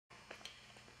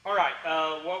All right,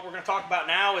 what we're going to talk about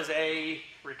now is a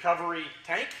recovery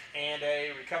tank and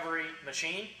a recovery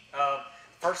machine.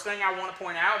 First thing I want to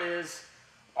point out is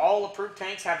all approved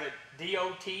tanks have a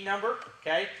DOT number,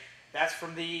 okay? That's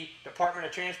from the Department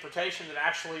of Transportation that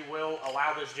actually will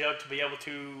allow this jug to be able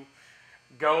to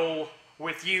go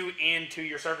with you into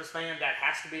your service van. That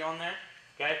has to be on there,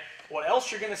 okay? What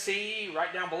else you're going to see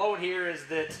right down below it here is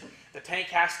that the tank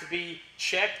has to be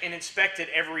checked and inspected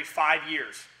every 5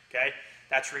 years, okay?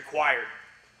 That's required.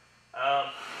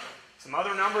 Some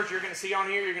other numbers you're going to see on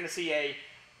here, you're going to see a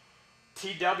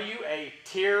TW, a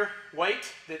tier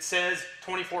weight that says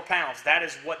 24 pounds. That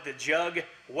is what the jug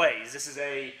weighs. This is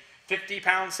a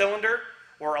 50-pound cylinder.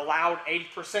 We're allowed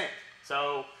 80%.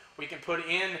 So we can put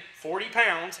in 40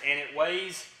 pounds and it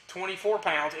weighs 24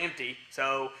 pounds empty.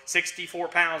 So 64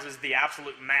 pounds is the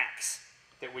absolute max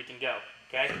that we can go.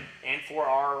 Okay? And for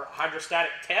our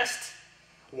hydrostatic test,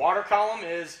 water column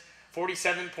is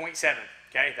 47.7.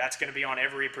 Okay? That's going to be on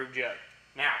every approved jug.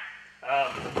 Now,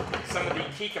 some of the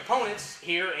key components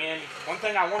here, and one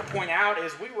thing I want to point out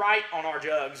is we write on our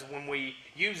jugs when we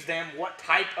use them what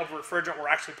type of refrigerant we're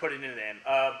actually putting into them.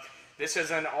 This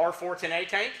is an R410A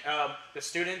tank. The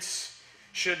students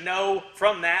should know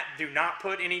from that, do not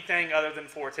put anything other than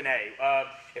 410A.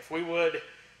 If we would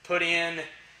put in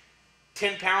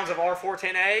 10 pounds of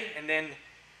R410A and then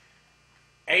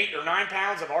 8 or 9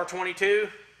 pounds of R22,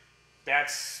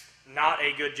 that's not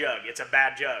a good jug. It's a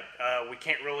bad jug. We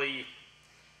can't really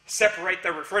separate the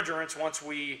refrigerants once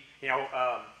we,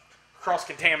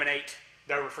 cross-contaminate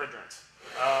the refrigerants.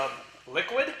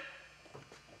 Liquid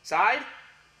side,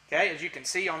 okay, as you can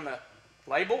see on the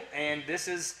label, and this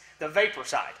is the vapor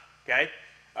side, okay.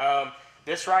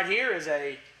 This right here is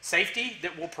a safety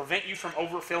that will prevent you from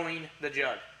overfilling the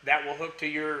jug. That will hook to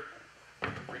your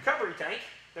recovery tank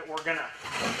that we're gonna,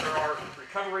 or our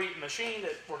recovery machine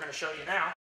that we're gonna show you now.